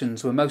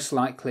Colossians were most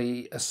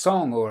likely a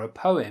song or a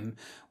poem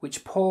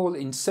which Paul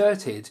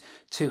inserted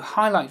to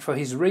highlight for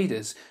his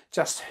readers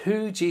just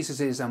who Jesus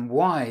is and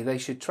why they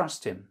should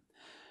trust him.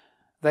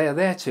 They are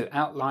there to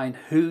outline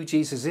who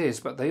Jesus is,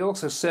 but they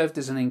also served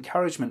as an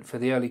encouragement for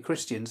the early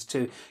Christians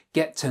to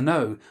get to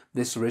know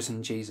this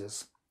risen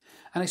Jesus.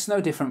 And it's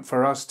no different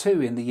for us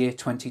too in the year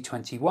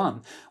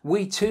 2021.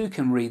 We too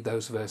can read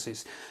those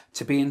verses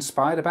to be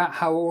inspired about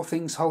how all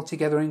things hold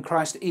together in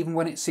Christ even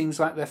when it seems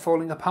like they're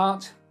falling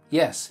apart.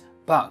 Yes,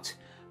 but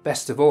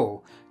best of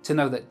all, to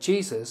know that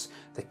Jesus,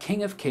 the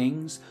King of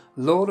Kings,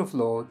 Lord of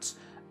Lords,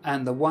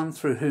 and the one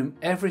through whom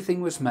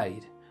everything was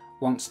made,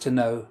 wants to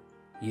know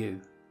you.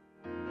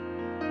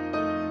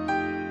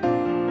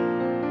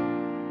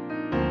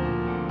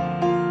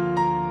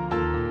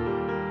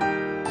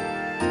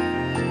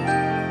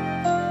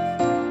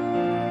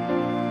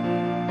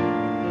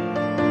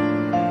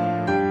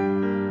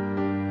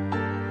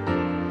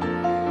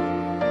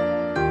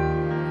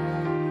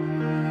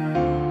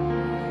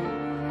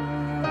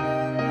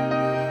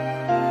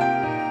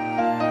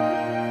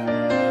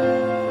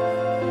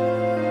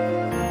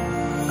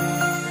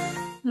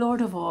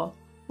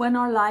 when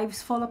our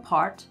lives fall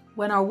apart,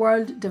 when our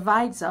world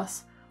divides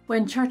us,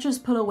 when churches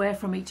pull away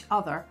from each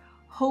other,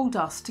 hold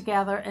us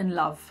together in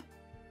love.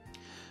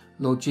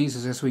 Lord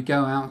Jesus, as we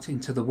go out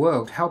into the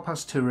world, help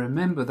us to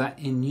remember that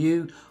in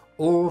you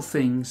all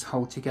things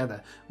hold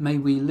together. May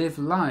we live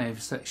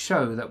lives that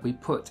show that we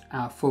put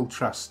our full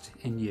trust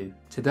in you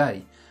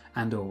today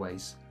and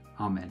always.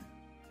 Amen.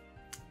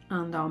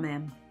 And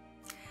amen.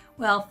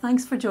 Well,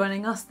 thanks for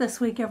joining us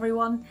this week,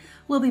 everyone.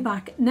 We'll be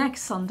back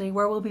next Sunday,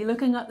 where we'll be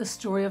looking at the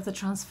story of the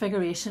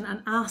Transfiguration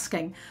and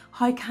asking,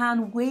 how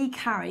can we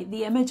carry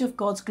the image of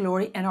God's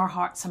glory in our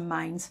hearts and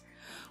minds?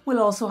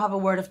 We'll also have a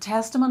word of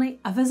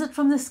testimony, a visit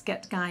from the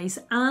Skit Guys,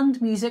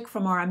 and music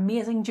from our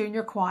amazing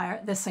junior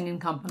choir, the Singing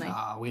Company.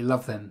 We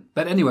love them.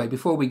 But anyway,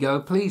 before we go,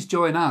 please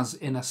join us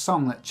in a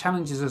song that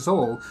challenges us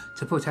all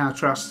to put our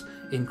trust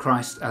in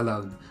Christ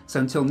alone. So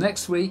until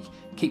next week,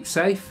 keep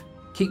safe,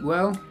 keep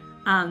well,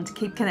 and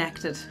keep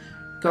connected.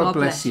 God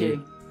bless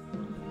you.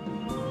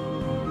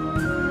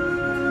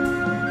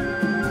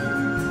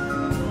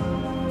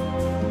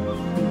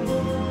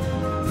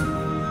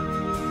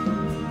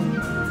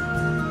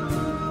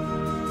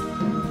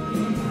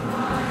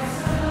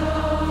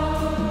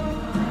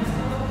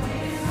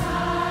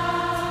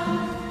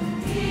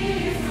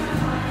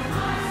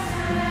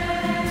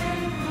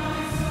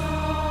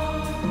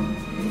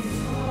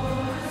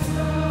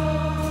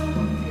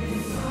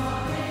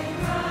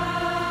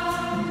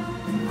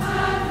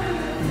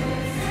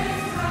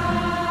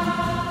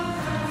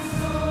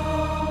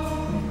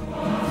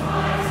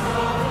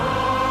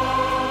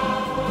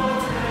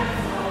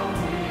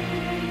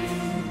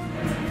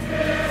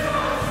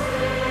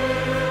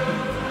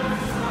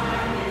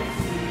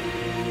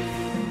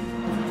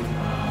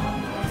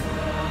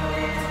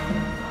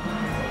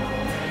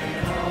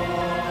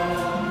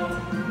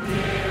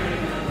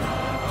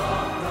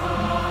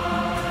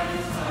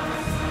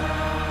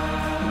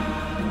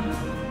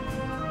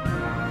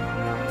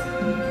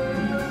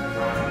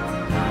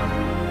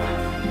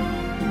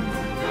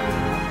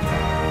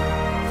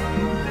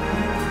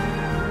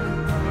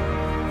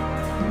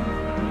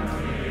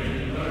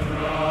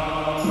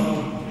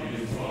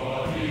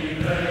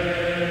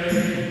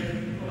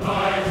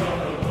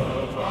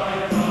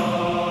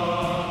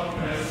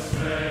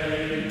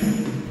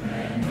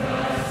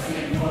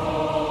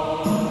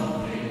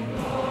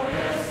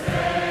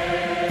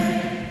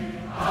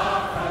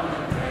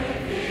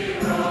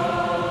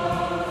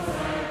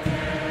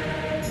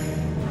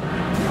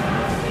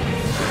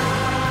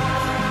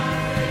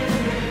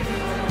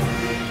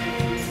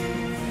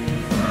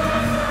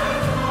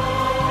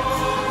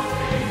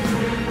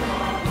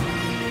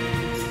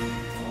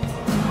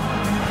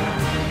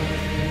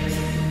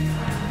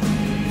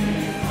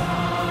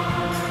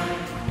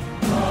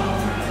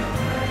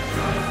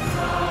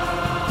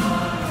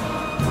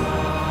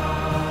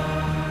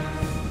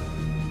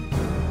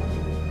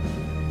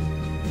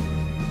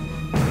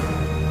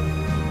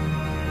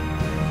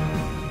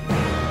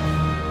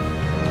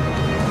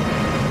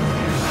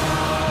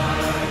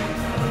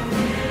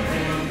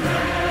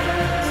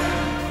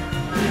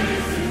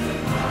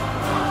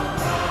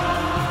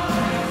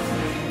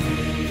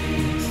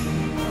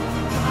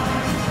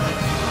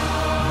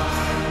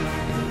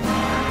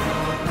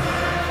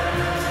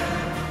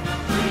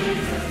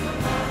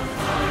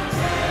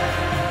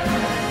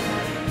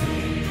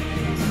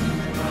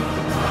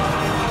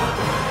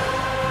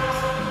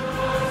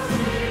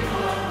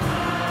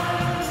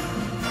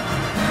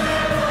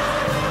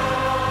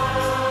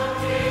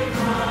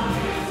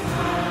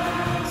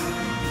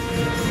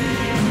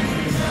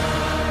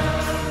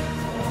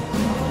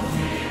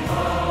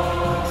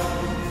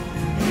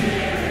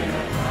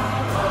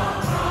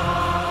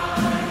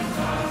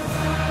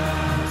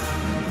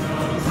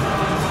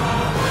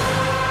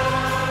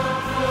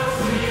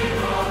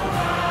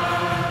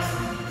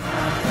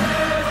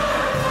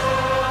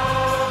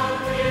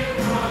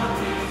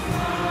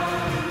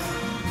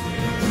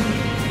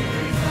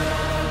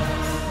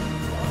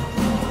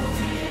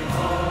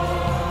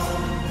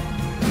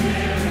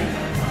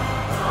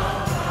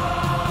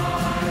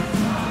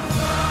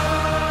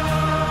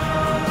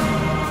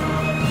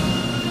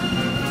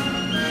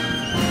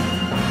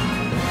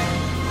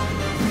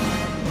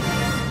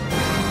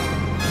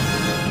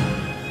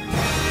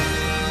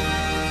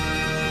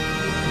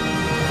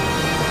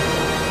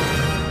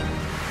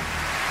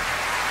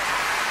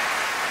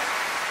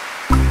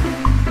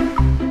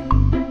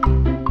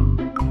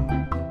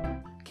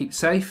 Keep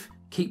safe,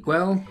 keep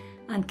well,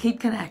 and keep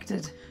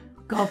connected.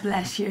 God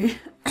bless you.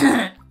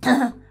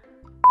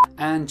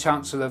 And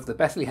Chancellor of the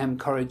Bethlehem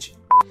College,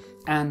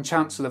 there's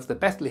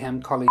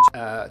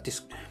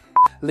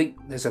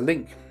a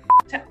link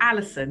to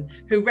Alison,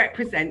 who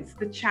represents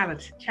the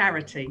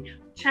charity.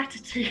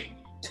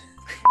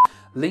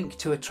 Link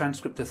to a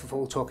transcript of the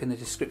full talk in the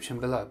description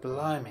below.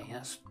 Blimey,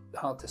 that's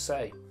hard to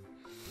say.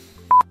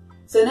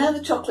 So now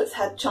the chocolates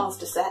had chance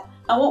to set,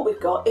 and what we've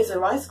got is a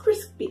Rice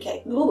Krispie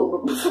cake.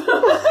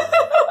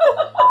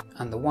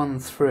 And the one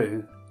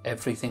through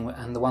everything,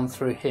 and the one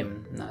through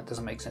him. No, it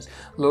doesn't make sense.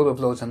 Lord of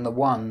Lords and the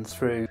one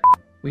through...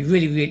 We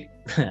really...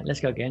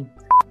 Let's go again.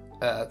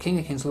 King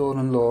of Kings, Lord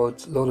and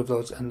Lords, Lord of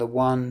Lords, and the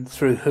one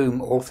through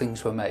whom all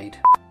things were made.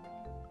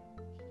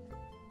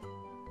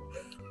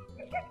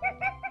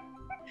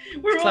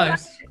 We're all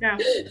Close. now.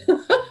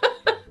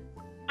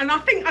 And I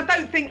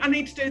don't think I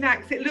need to do that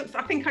because it looks.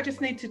 I think I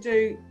just need to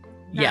do.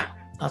 That. Yeah,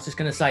 I was just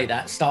going to say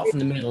that. Start from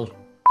the middle.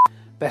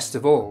 Best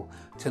of all,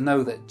 to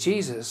know that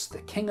Jesus, the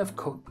King of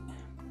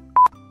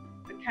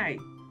Okay.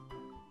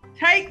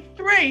 Take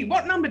 3.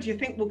 What number do you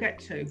think we'll get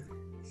to?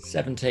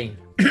 17.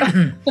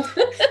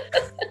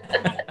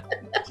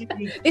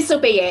 This will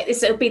be it.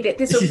 This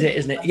is it,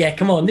 isn't it? Yeah,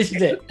 come on, this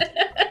is it.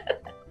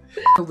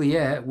 Fill the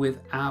air with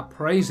our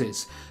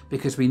praises,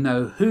 because we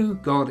know who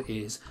God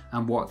is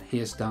and what he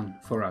has done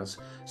for us.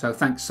 So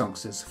thanks,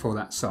 Songsters, for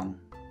that song.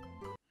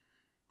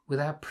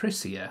 Without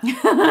Priscilla.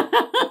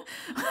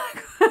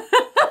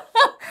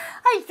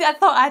 I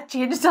thought I'd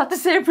changed that to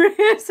say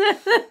Bruce.